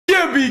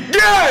Gibby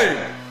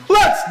gang!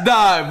 Let's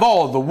dive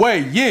all the way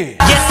in. Yes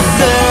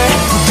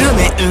sir.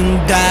 부름의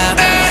응답.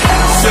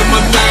 Say my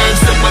name,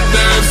 say my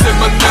name, say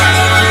my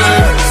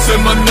name. Say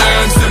my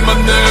name, say my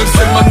name,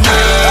 say my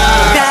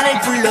name. 나를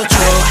불러줘.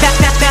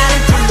 나를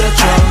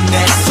불러줘.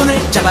 내 손을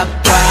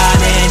잡아봐.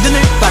 내 눈을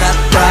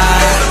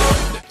바라봐.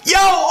 Yo,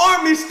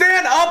 Army,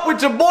 stand up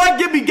with your boy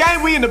Gibby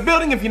Gang. We in the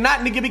building. If you're not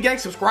in the Gibby Gang,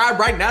 subscribe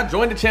right now.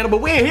 Join the channel. But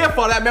we ain't here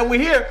for that, man.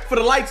 We're here for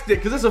the light stick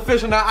because it's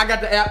official now. I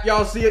got the app.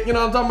 Y'all see it. You know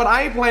what I'm talking about?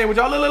 I ain't playing with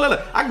y'all.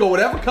 Look. I can go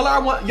whatever color I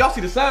want. Y'all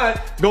see the sign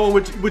going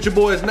with your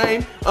boy's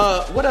name.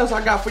 What else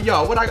I got for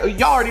y'all?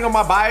 Y'all already know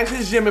my bias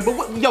is Jimmy.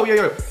 But yo.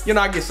 You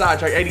know I get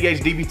sidetracked.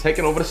 ADHD be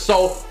taking over the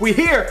soul. We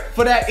here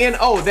for that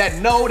N-O,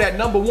 that no, that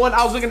number one.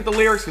 I was looking at the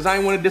lyrics because I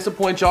didn't want to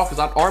disappoint y'all because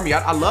Army,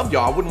 I love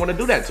y'all. I wouldn't want to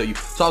do that to you.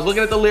 So I was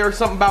looking at the lyrics,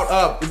 something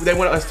about they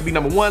want us to be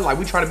number one, like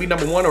we trying to be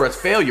number one or it's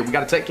failure. We got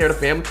to take care of the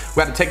family.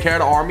 We got to take care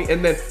of the Army.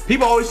 And then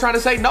people always trying to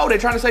say no. They're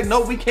trying to say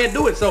no, we can't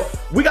do it. So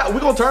we're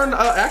gonna turn.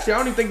 Actually, I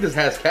don't even think this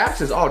has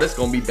captions. Oh, this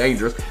gonna be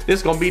dangerous.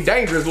 This gonna be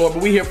dangerous, Lord.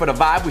 But we here for the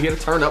vibe. We here to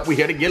turn up. We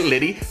here to get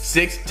litty.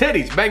 6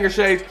 titties, banger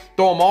shades.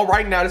 Throw them all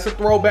right now. This is a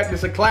throwback.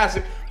 This is a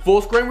classic.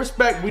 Full screen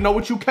respect. We know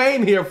what you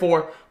came here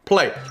for.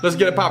 Play. Let's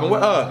get it popping.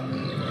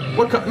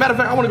 Matter of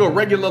fact, I want to go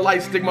regular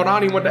light stick mode. I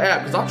don't even want the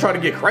app because I'm trying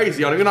to get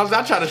crazy on it. You know what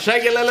I'm saying? I'm trying to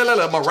shake it,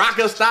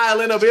 Maraca style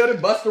in the building.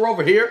 Buster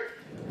over here.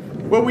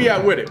 Where we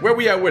at with it? Where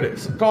we at with it?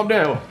 So calm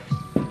down.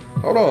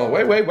 Hold on.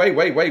 Wait.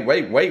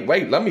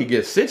 Let me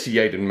get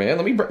situated, man.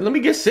 Let me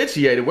get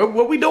situated.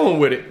 What we doing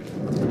with it?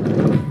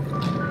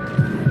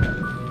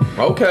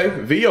 Okay,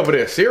 V over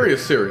there.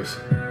 Serious.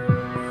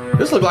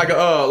 This look like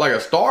a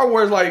Star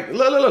Wars. Like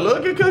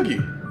look at Cookie.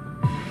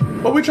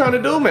 What we trying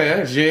to do,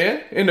 man?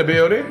 Jen in the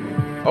building.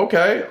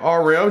 Okay,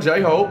 RM,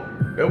 J-Hope,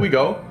 there we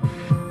go.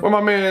 Where my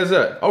man is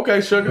at?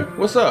 Okay, Sugar,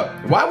 what's up?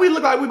 Why we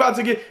look like we about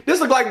to get, this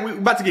look like we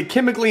about to get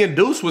chemically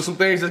induced with some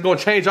things that's gonna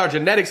change our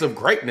genetics of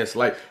greatness.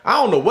 Like, I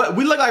don't know what,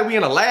 we look like we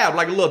in a lab,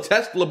 like a little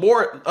test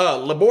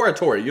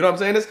laboratory, you know what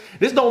I'm saying?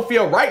 This don't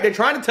feel right. They're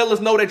trying to tell us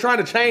no, they're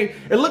trying to change.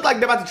 It look like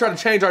they're about to try to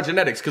change our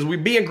genetics because we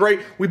being great,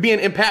 we being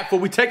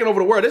impactful, we taking over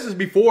the world. This is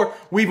before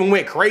we even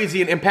went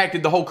crazy and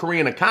impacted the whole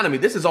Korean economy.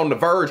 This is on the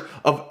verge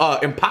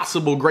of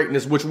impossible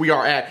greatness, which we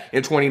are at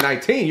in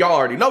 2019. Y'all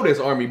already know this,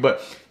 Army,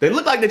 but they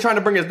look like they're trying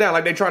to bring us down,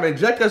 like they're trying to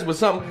inject us with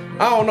something.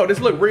 I don't know. This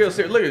look real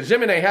serious. Look,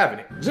 Jimmy ain't having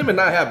it. Jimmy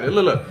not having it.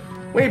 Look.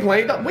 We ain't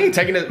playing. We ain't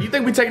taking this. You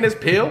think we taking this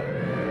pill?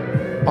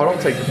 Oh, don't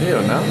take the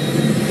pill now.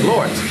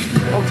 Lord,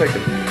 don't take the.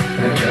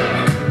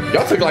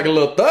 Y'all took like a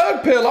little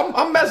thug pill.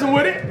 I'm messing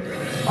with it.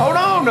 Hold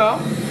on now.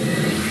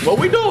 What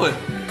we doing?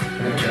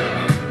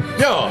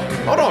 Yo,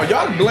 hold on.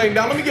 Y'all blinged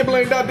out. Let me get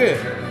blinged out then.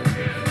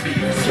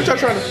 What y'all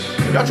trying to?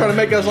 Y'all trying to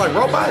make us like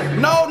robots?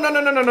 No.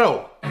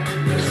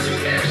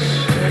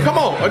 Come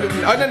on.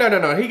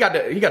 No. He got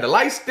the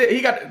light stick.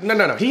 He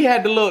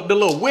had the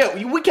little whip.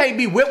 We can't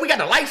be whipped. We got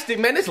the light stick,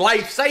 man. This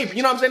lifesaver.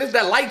 You know what I'm saying? It's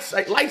that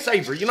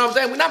lightsaber. You know what I'm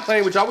saying? We're not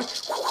playing with y'all.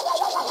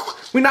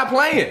 We not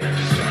playing.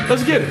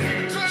 Let's get it.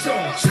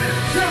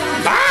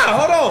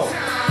 Hold on.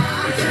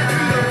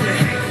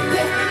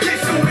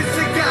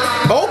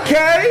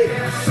 Okay.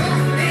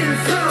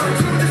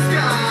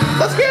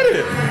 Let's get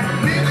it.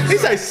 He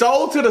say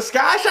soul to the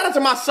sky. Shout out to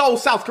my Seoul,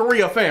 South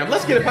Korea fam.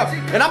 Let's get it poppin'.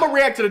 And I'm gonna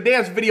react to the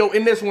dance video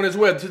in this one as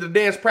well, to the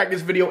dance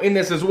practice video in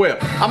this as well.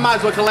 I might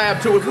as well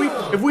collab too.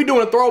 If we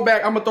doing a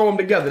throwback, I'm gonna throw them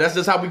together. That's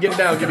just how we get it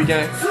down, Gibby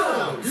Gang.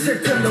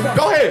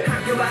 Go ahead.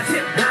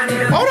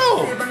 Hold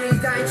on.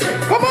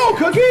 Come on,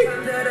 Cookie.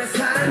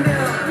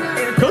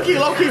 Cookie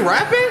low-key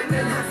rapping?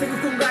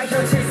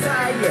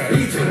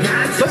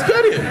 Let's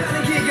get it.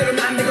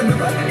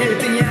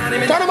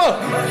 Turn him up.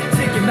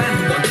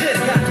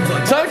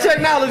 Tongue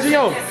technology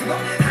on.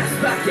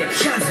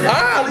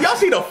 Y'all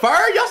see the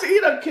fur? Y'all see he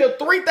done killed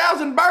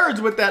 3,000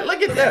 birds with that.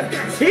 Look at that.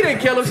 He didn't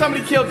kill him.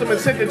 Somebody killed him and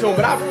sent it to him.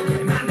 But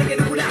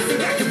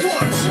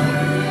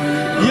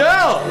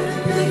Yo.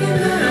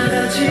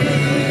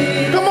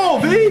 Come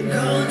on, V.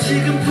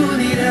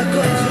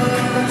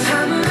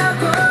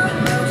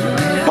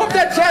 Pump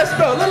that chest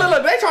up. Look.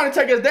 They trying to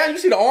take us down. You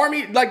see the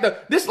Army?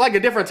 This is like a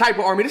different type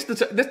of army. This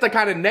the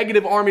kind of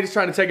negative army that's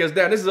trying to take us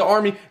down. This is an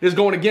army that's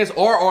going against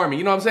our army.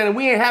 You know what I'm saying? And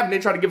we ain't having. They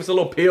try to give us a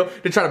little pill.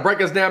 They try to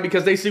break us down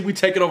because they see we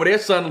taking over their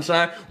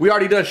sunshine. We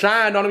already done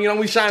shined on them. You know,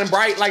 we shining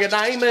bright like a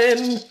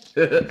diamond.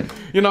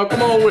 You know,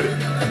 come on with it.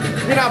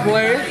 We're not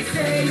playing.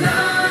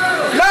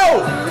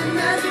 No.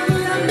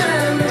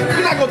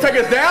 You're not gonna take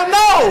us down.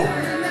 No.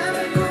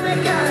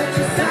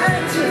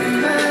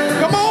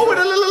 Come on with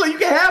it. Look. You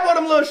can have all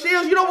them little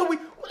shields. You know what we?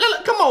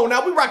 Come on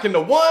now, we rocking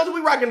the ones, we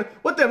rocking,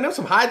 what them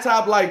some high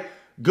top like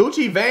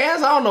Gucci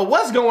Vans, I don't know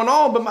what's going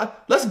on,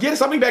 but let's get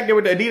somebody back there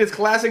with the Adidas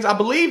Classics. I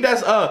believe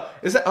that's,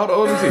 is that, hold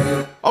on, let me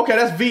see. Okay,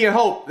 that's V and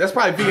Hope. That's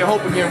probably V and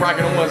Hope again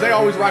rocking the ones. They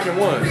always rocking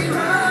ones.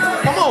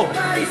 Come on.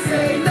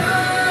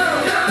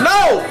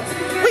 No!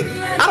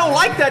 I don't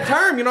like that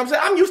term, you know what I'm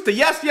saying? I'm used to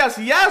yes.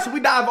 We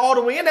dive all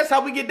the way in. That's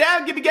how we get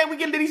down. Gibby Gang, we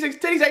get these 6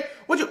 titties. Hey,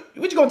 what you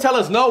gonna tell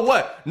us? No,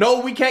 what?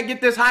 No, we can't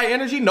get this high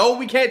energy. No,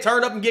 we can't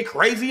turn up and get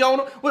crazy on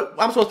them.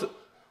 I'm supposed to.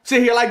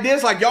 Sit here like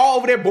this, like y'all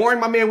over there boring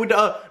my man with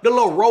the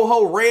little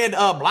Rojo red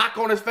block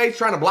on his face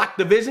trying to block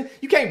the vision.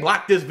 You can't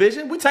block this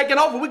vision. We taking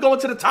over. We going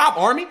to the top,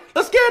 Army.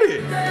 Let's get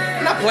it.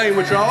 I'm not playing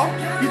with y'all.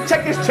 You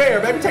take this chair,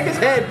 baby. Take his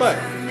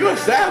headbutt. You a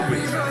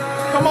savage.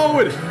 Come on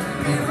with it.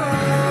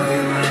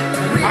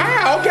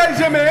 Ah, okay,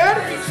 Jimmy.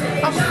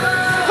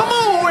 Come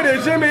on with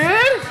it, Jimmy.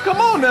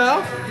 Come on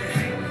now.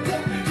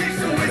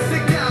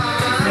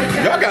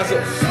 Y'all got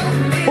some.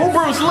 Who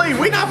Bruce Lee?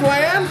 We not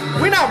playing.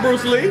 We not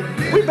Bruce Lee.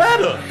 We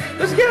better.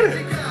 Let's get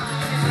it.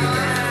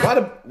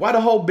 Why the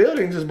whole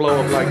building just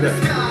blow up like that?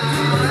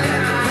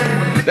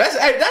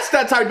 That's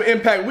that type of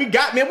impact we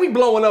got, man. We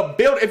blowing up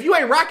building. If you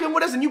ain't rocking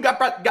with us and you got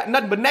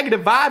nothing but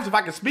negative vibes, if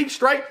I can speak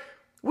straight,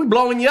 we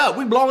blowing you up.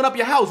 We blowing up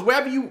your house.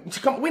 Wherever you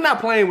come, we not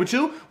playing with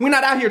you. We're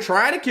not out here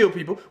trying to kill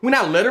people. We're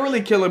not literally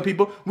killing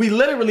people. We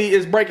literally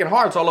is breaking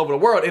hearts all over the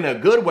world in a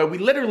good way. We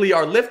literally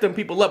are lifting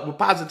people up with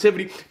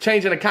positivity,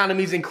 changing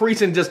economies,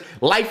 increasing just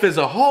life as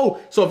a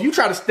whole. So if you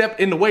try to step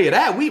in the way of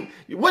that,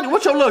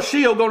 what's your little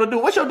shield gonna do?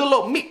 What's your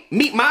little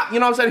meat mop? You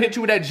know what I'm saying? Hit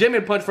you with that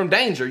Jimmy punch from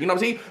Danger. You know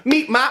what I'm saying?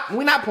 Meat mop.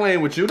 We're not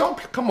playing with you.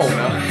 Come on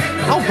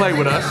now. Don't play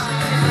with us.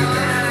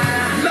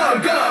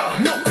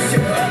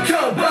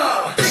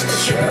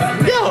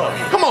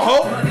 Yeah, come on,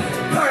 Hope.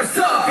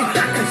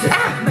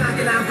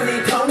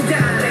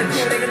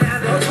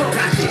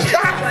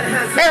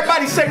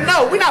 Everybody say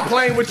no. We're not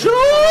playing with you.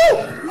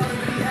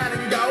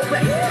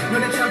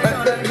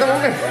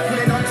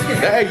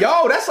 Hey,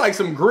 yo, that's like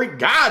some Greek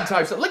god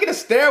type stuff. Look at the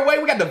stairway.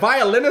 We got the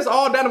violinists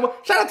all down the.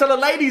 Shout out to the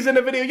ladies in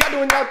the video. Y'all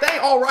doing y'all thing,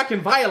 all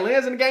rocking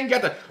violins in the game. You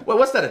got the,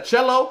 what's that, a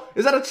cello?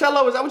 Is that a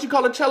cello? Is that what you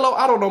call a cello?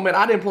 I don't know, man.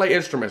 I didn't play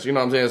instruments, you know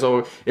what I'm saying?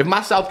 So if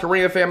my South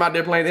Korean fam out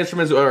there playing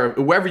instruments or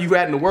wherever you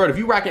at in the world, if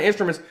you rocking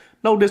instruments,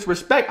 no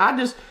disrespect.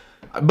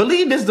 I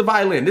believe this is the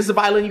violin. This is the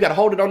violin. You got to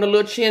hold it on the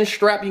little chin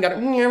strap. You got to,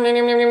 you know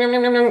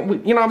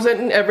what I'm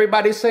saying?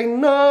 Everybody say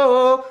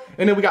no.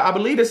 And then we got, I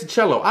believe this is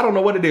cello. I don't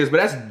know what it is, but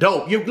that's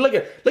dope. You look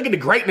at the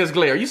greatness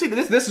glare. You see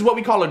this is what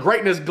we call a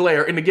greatness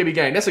glare in the Gibby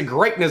game. That's a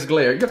greatness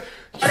glare. You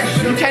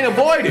can't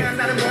avoid it.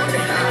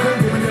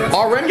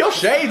 Already your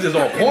shades is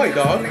on point,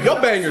 dog.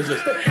 Your bangers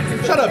is.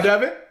 Shut up,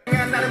 Devin.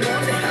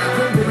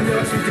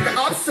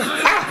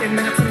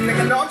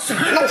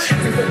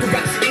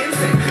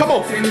 Come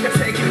on.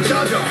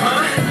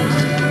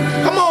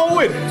 Come on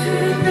with it.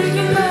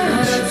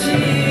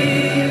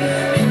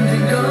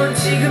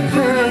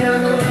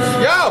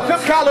 Yo,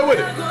 pimp collar with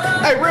it.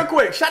 Hey, real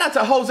quick, shout out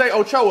to Jose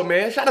Ochoa,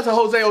 man. Shout out to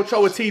Jose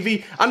Ochoa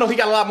TV. I know he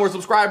got a lot more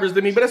subscribers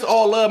than me, but it's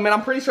all love, man.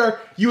 I'm pretty sure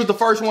you was the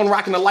first one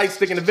rocking the light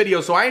stick in the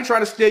video, so I ain't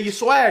trying to steal your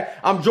swag.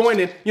 I'm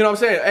joining, you know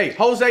what I'm saying? Hey,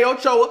 Jose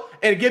Ochoa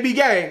and Gibby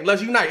Gang,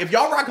 let's unite. If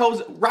y'all rock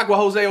with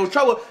Jose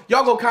Ochoa,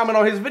 y'all go comment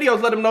on his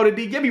videos, let him know that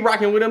D Gibby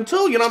rocking with him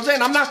too, you know what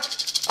I'm saying?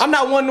 I'm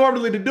not one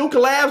normally to do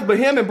collabs, but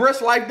him and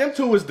Briss like them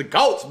two is the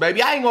goats,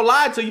 baby. I ain't gonna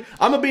lie to you.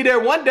 I'm gonna be there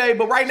one day,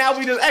 but right now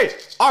we just, hey,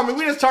 Army,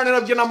 we just turning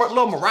up, getting our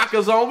little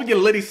maracas on. We get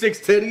litty 6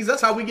 titties.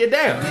 That's how we get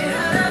down.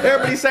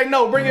 Everybody say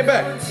no, bring it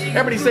back.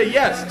 Everybody say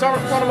yes. Turn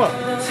them up.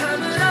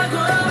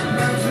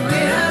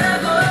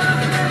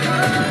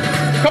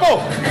 Come on.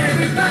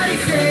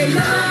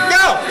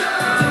 Go.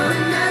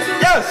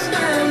 Yes.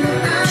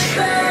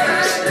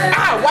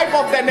 Ah, wipe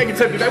off that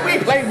negativity, baby. We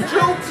ain't playing with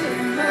you.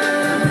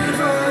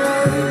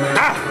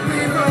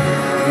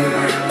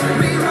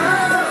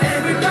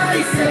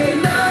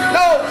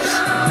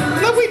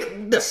 No, we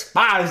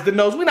despise the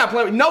nose. We're not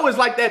playing. No is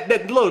like that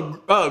little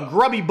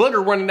grubby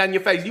booger running down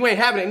your face. You ain't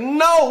having it.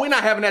 No, we're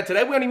not having that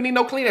today. We don't even need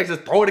no Kleenex.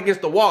 Just throw it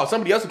against the wall.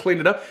 Somebody else will clean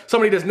it up.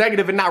 Somebody that's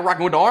negative and not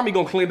rocking with the Army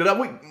gonna clean it up.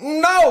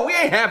 No, we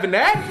ain't having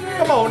that.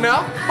 Come on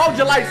now. Hold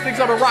your light sticks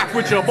up and rock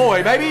with your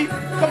boy, baby.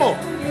 Come on.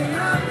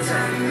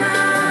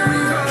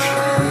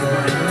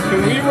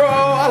 Can we roll?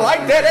 I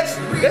like that.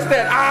 That's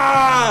that.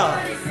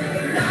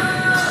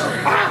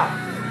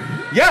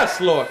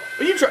 Yes, Lord.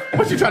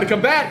 What you trying to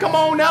combat? Come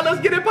on now, let's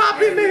get it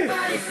popping then.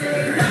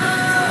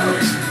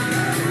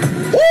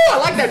 Ooh, I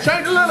like that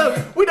change.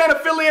 Look, we done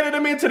affiliated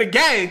them into the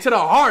gang, to the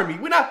Army.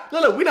 We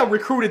done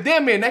recruited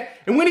them in, and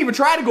we didn't even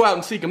try to go out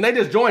and seek them. They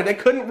just joined. They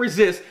couldn't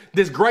resist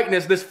this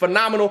greatness, this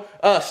phenomenal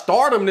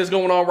stardom that's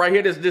going on right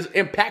here. This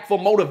impactful,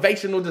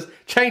 motivational, just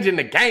changing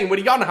the game. What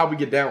do y'all know how we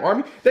get down,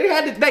 Army? They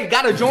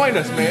gotta join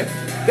us, man.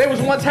 They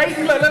was once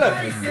hating. Look.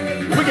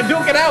 We can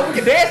duke it out. We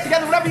can dance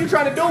together. Whatever you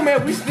trying to do,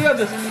 man. We still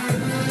just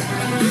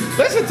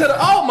listen to the.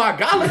 Oh my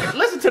God!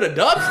 Listen to the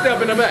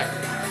dubstep in the back.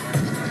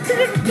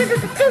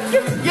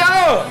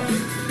 Yo!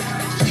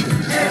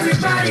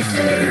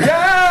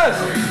 Yes!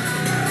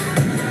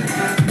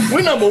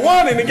 We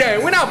 #1 in the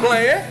game. We're not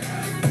playing.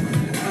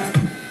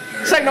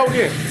 Say no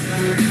again.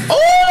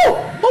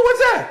 Oh! Who was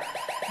that?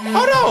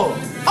 Hold on.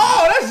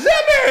 Oh, that's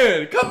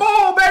Devin! Come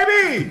on,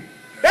 baby!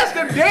 That's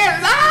the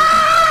dance.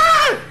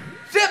 Ah!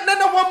 Zip that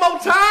one more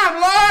time,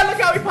 Lord.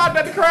 Look how he popped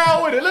at the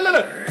crowd with it.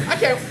 Look. I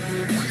can't.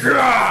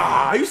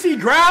 You see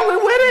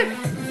growling with it?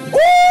 Woo!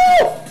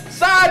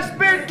 Side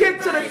spin kick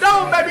to the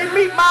dome, baby.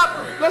 Meat mop.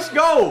 Let's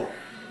go.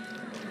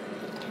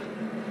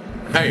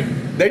 Hey,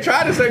 they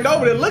tried to say no,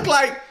 but it looked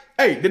like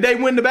Hey, did they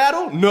win the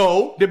battle?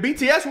 No. Did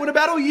BTS win the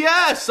battle?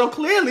 Yes. So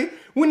clearly,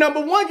 we're number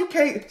one. You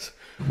can't.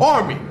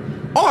 Army.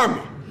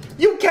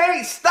 You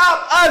can't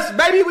stop us,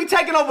 baby. We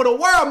taking over the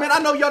world, man. I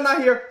know y'all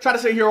not here trying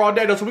to sit here all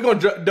day, though, so we're going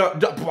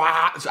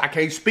to... I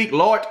can't speak,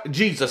 Lord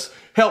Jesus.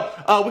 Help.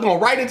 We're going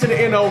right into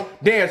the NO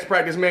dance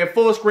practice, man.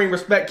 Full screen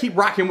respect. Keep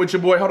rocking with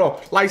your boy. Hold on.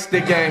 Light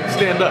stick gang.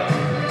 Stand up.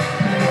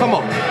 Come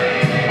on.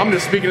 I'm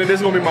just speaking, and this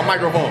is going to be my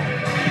microphone.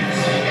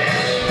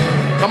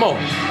 Come on.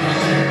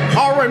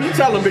 All right, you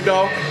tell him, big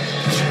dog.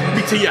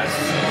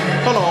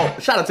 BTS. Hold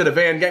on. Shout out to the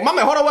Van gang. My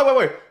man, hold on.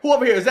 Wait. Who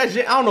over here? Is that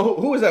Jen? I don't know.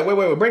 Who is that?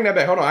 Wait. Bring that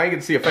back. Hold on. I ain't get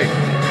to see a face.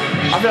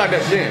 I feel like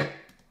that's Jen.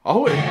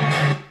 Oh,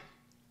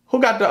 who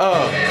got the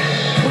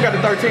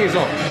 13s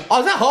on? Oh,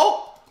 is that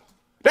Hope?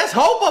 That's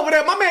Hope over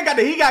there. My man got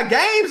he got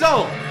games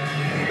on.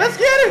 Let's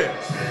get it.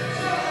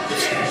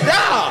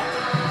 Yeah.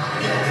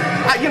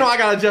 I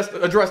gotta just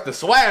address the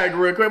swag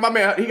real quick. My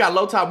man, he got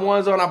low top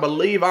ones on, I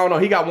believe. I don't know.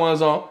 He got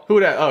ones on. Who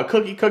that?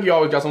 Cookie. Cookie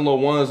always got some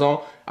little ones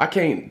on. I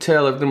can't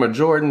tell if them are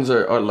Jordans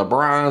or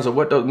LeBrons or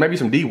what those. Maybe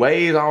some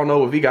D-Waves. I don't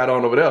know if he got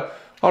on over there.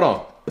 Hold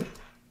on.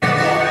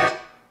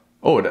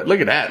 Oh, look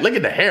at that. Look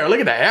at the hair.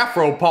 Look at the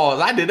afro pause.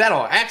 I did that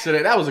on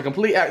accident. That was a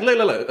complete...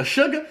 Look. A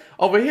sugar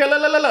over here.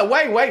 Look.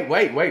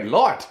 Wait.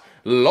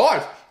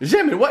 Lord.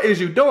 Jimmy, what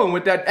is you doing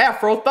with that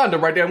afro thunder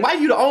right there? Why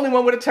you the only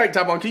one with a tank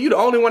top on? Cause you the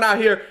only one out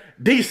here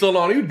diesel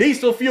on it. You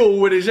diesel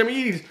fuel with it, Jimmy.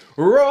 He's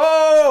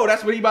roll.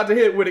 That's what he about to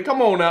hit with it.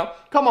 Come on now.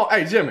 Come on.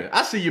 Hey, Jimmy,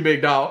 I see you,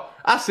 big dog.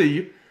 I see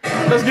you.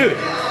 Let's get it.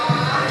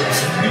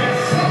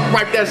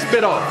 Wipe that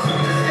spit off.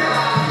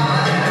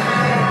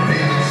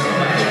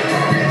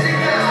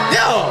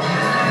 Yo.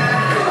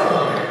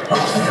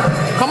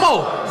 Come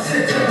on.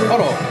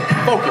 Hold on.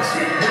 Focus.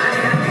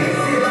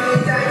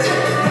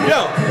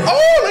 Yo.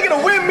 Oh, look at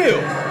the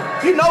windmill.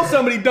 You know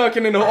somebody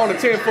dunking on a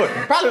 10-foot.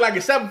 Probably like a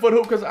 7-foot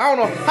hoop, because I don't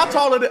know. How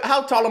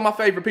tall are my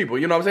favorite people?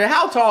 You know what I'm saying?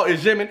 How tall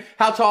is Jimmy?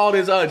 How tall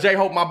is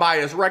J-Hope, my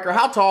bias record?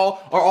 How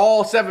tall are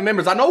all 7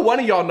 members? I know one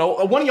of y'all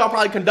know. One of y'all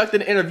probably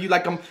conducted an interview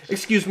like,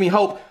 excuse me,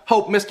 Hope,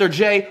 Mr.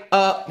 J.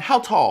 How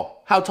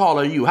tall? How tall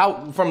are you?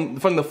 How from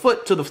the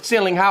foot to the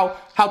ceiling? How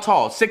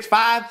tall?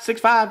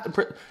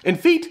 6'5" in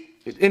feet?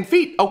 In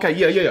feet? Okay,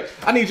 yeah.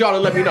 I need y'all to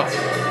let me know.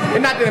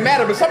 And not that it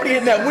matter, but somebody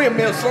hitting that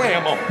windmill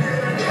slam on.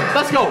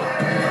 Let's go.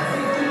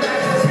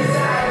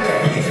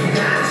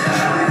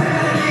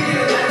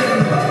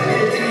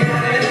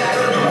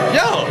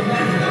 Yo.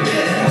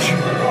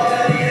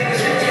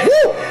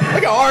 Woo!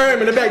 Look at RM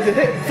in the back. Just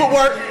hit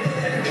footwork.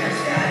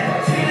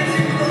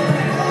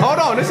 Hold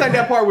on, this ain't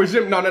that part where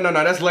Jim. No.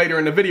 That's later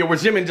in the video where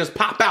Jimmy just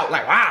pop out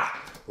like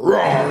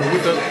raw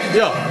with the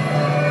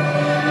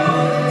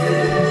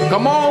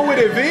Come on with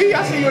it, V.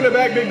 I see you in the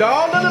back, big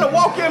dog. Let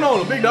walk in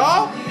on him, big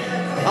dog.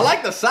 I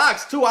like the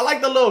socks too. I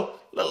like the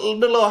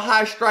little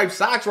high striped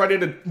socks right there.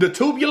 The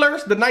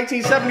tubulars, the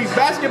 1970s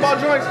basketball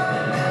joints.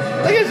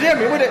 Look at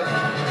Jimmy with it.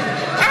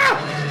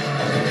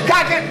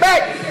 Cock it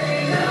back.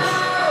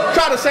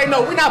 Try to say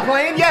no. We're not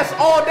playing. Yes,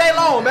 all day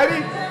long,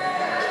 baby.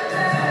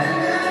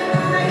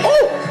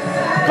 Oh,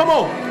 come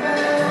on.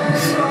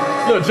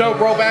 Little jump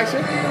rope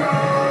action.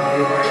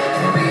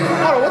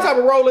 Hold on, what type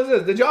of roll is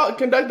this? Did y'all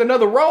conduct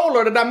another roll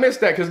or did I miss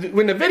that? Because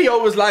when the video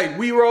was like,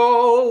 we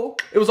roll,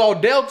 it was all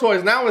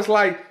deltoids. Now it's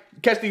like,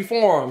 catch these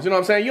forearms. You know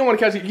what I'm saying? You don't want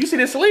to catch it. You see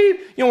this sleeve?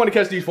 You don't want to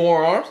catch these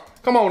forearms.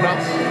 Come on now.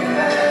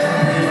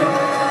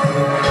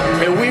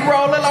 And we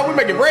roll it like we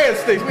making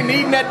breadsticks. We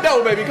needing that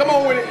dough, baby. Come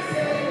on with it.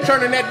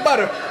 Churning that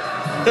butter.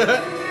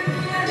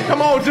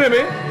 Come on,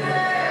 Jimmy.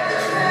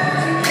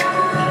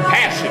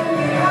 Passion.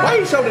 Why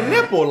you show the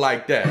nipple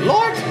like that?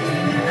 Lord?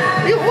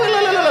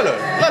 Look.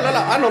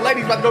 I know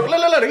ladies about to go.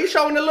 Look. He's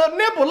showing the little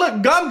nipple.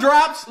 Look,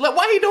 gumdrops. Look,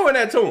 why he doing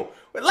that to him?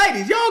 But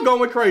ladies, y'all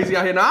going crazy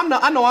out here. Now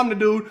I know I'm the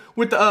dude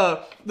with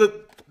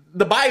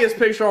the bias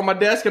picture on my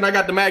desk, and I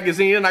got the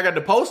magazine, and I got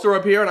the poster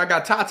up here, and I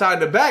got Tata in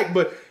the back.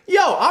 But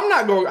yo, I'm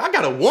not going. I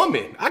got a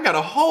woman. I got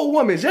a whole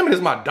woman. Jimmy is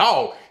my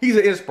dog. He's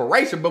an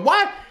inspiration. But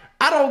why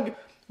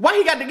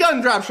he got the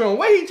gumdrop showing?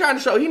 What he trying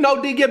to show? He know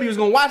dgibby was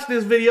gonna watch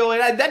this video,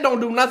 and that don't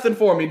do nothing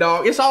for me,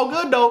 dog. It's all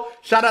good though.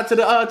 Shout out to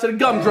the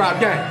gumdrop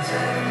gang.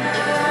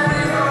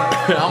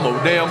 I'm a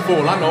damn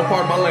fool. I know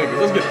part of my language.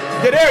 Let's get it.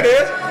 Yeah, there it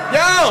is.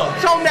 Yo,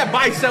 show him that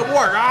bicep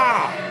work.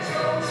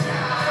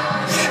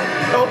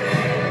 Oh,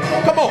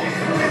 come on.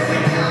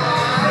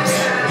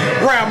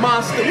 Grab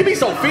monster. You be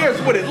so fierce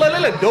with it.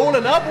 Look,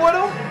 dueling up with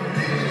him.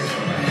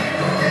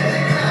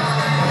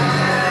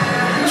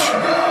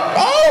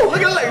 Oh,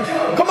 look at it.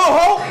 Come on,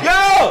 Ho. Yo.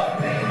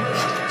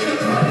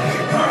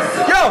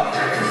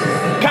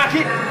 Cock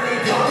it.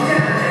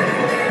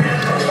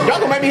 Y'all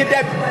gonna make me hit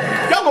that.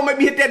 Y'all gonna make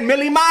me hit that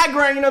Millie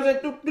migraine. You know what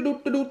I'm saying?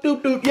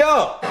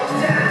 Yo.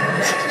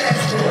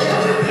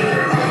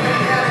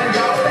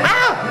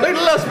 Look at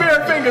the little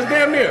spirit fingers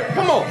damn near.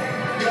 Come on.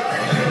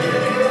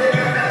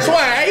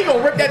 Swag, he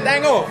gonna rip that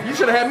thing off. You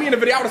should have had me in the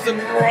video. I would have said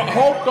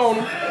hulked on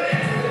him.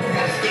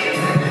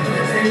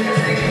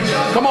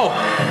 Come on.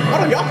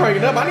 Hold on, y'all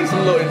cranking up. I need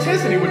some little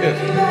intensity with this.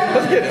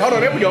 Let's get it. Hold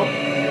on, there we go.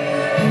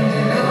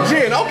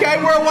 Jin, okay,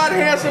 worldwide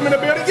handsome in the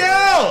building.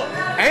 Yo!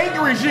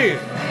 Angry Jin.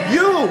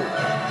 You.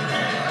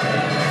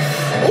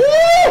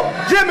 Woo!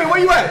 Jimmy, where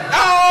you at?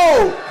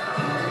 Oh!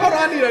 Hold on,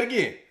 I need that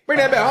again. Bring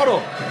that back, hold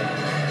on.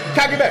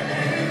 Cock it back.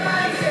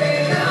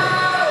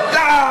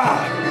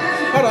 Ah!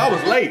 Hold on, I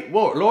was late.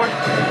 Whoa, Lord.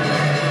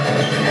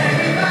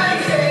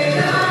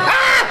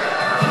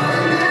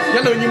 Ah!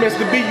 Y'all know when you miss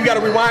the beat, you gotta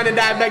rewind and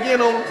dive back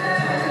in on them.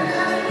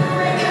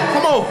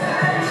 Come on.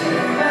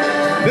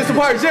 This is the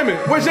part, Jimmy.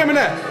 Where's Jimmy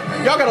at?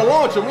 Y'all gotta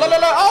launch him.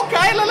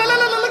 Okay,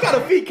 look how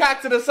the feet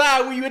cocked to the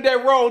side when you hit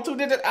that roll. 2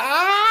 digits.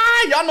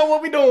 Ah, y'all know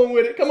what we doing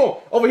with it. Come on.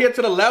 Over here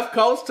to the left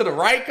coast, to the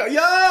right coast.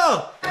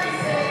 Yeah!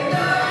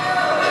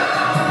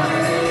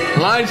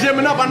 Line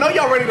Jimming up. I know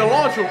y'all ready to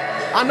launch him.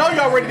 I know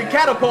y'all ready to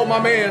catapult my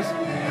mans.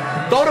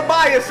 Throw the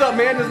bias up,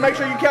 man. Just make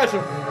sure you catch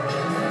him.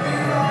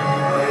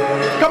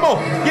 Come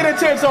on. Get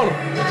intense on him.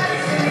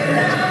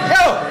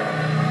 Yeah!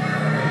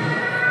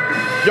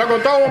 Y'all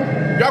gonna throw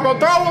him? Y'all gonna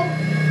throw him?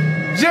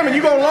 Jimmy,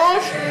 you gonna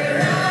launch?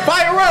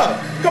 Fire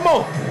up! Come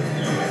on!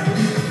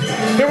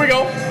 Here we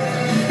go!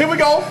 Here we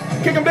go!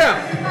 Kick him down!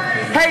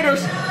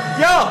 Haters!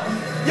 Yo!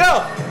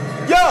 Yo!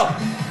 Yo!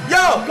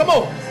 Yo! Come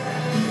on!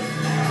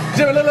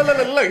 Jimmy,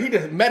 look! He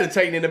just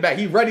meditating in the back.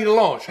 He ready to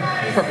launch.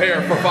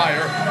 Prepare for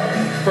fire.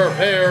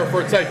 Prepare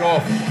for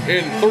takeoff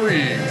in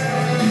 3,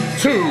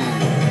 2,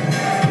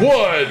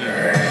 1.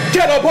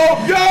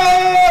 Catapult!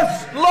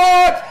 Yes!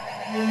 Launch!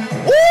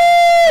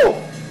 Woo!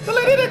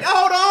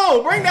 Hold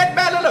on, bring that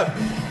back. Look.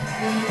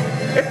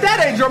 If that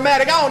ain't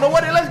dramatic, I don't know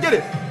what it is. Let's get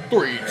it.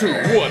 3,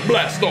 2, 1,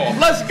 blast off.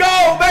 Let's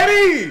go,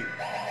 baby.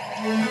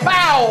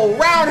 Bow,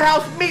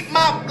 roundhouse, meet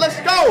my, let's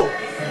go.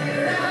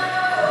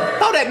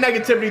 Throw that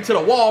negativity to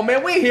the wall,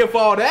 man. We ain't here for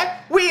all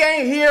that. We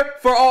ain't here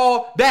for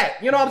all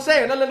that. You know what I'm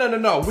saying?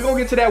 No. We're going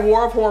to get to that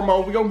war of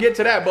hormones. We're going to get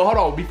to that. But hold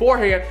on,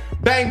 beforehand,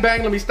 bang,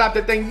 bang, let me stop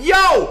that thing.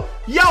 Yo,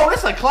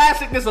 this a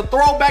classic. This a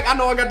throwback. I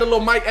know I got the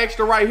little mic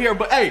extra right here,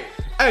 but hey,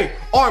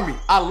 Army,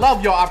 I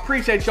love y'all. I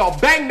appreciate y'all.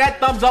 Bang that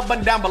thumbs up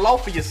button down below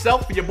for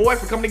yourself, for your boy,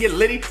 for coming to get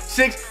litty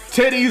 6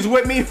 titties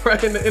with me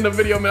right in the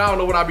video, man. I don't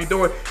know what I'll be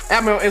doing.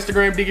 Add me on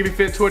Instagram, dgibby,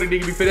 Twitter,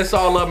 dgibby. That's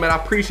all love, man. I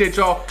appreciate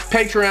y'all.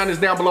 Patreon is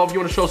down below if you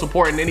want to show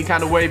support in any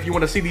kind of way. If you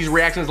want to see these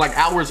reactions like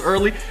hours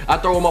early, I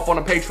throw them up on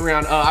the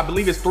Patreon. I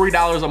believe it's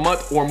 $3 a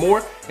month or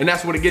more, and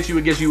that's what it gets you.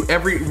 It gets you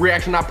every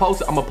reaction I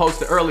post. I'm gonna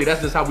post it early.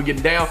 That's just how we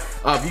get down.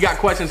 If you got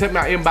questions, hit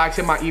my inbox,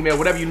 hit my email,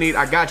 whatever you need.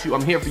 I got you.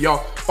 I'm here for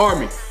y'all.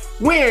 Army.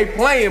 We ain't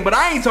playing, but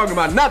I ain't talking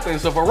about nothing.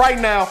 So for right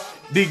now,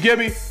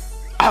 dgibby.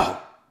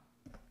 Oh.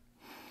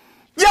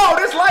 Yo,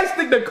 this slice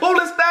stick, the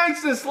coolest thing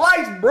since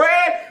sliced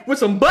bread with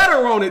some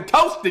butter on it,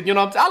 toasted. You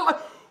know what I'm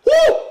saying?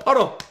 Woo! Hold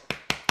on.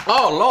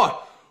 Oh Lord.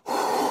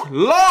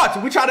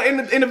 Lord, we try to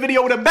end the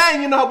video with a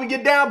bang. You know how we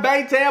get down.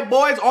 Bang, tan,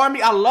 boys,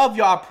 Army. I love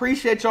y'all. I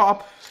appreciate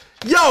y'all.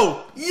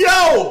 Yo,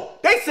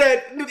 they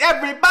said,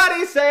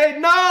 everybody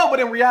said no, but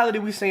in reality,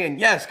 we saying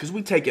yes, because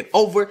we taking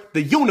over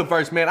the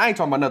universe, man. I ain't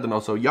talking about nothing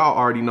else, so y'all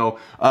already know.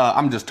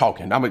 I'm just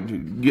talking. I'm gonna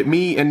get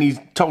me and these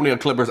toenail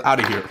clippers out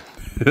of here.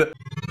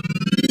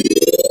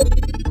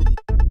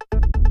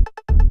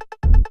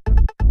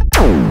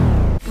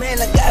 Man,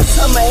 I got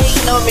summer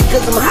hating on me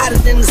cause I'm hotter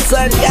than the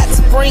sun. Got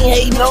spring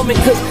hating on me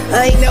cause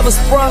I ain't never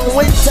sprung.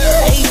 Winter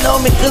hating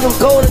on me cause I'm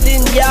colder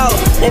than y'all.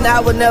 And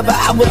I would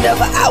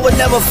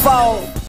never fall.